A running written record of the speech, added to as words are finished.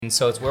and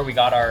so it's where we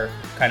got our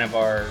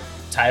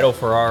title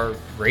for our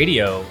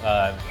radio,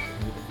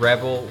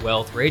 Rebel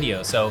Wealth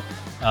Radio. So,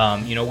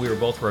 we were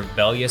both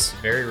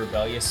very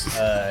rebellious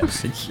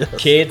Yes.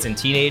 kids and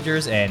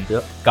teenagers, and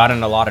Yep. got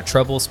in a lot of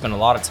trouble, spent a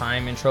lot of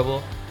time in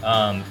trouble.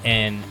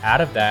 And out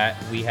of that,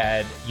 we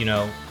had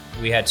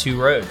two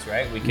roads,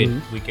 right? We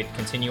could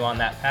continue on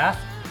that path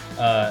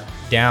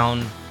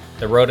down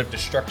the road of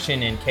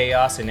destruction and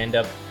chaos and end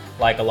up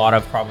like a lot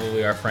of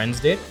probably our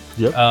friends did.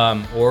 Yep.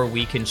 Or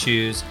we can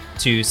choose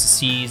to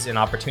seize an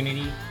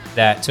opportunity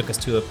that took us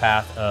to a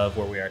path of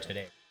where we are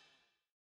today.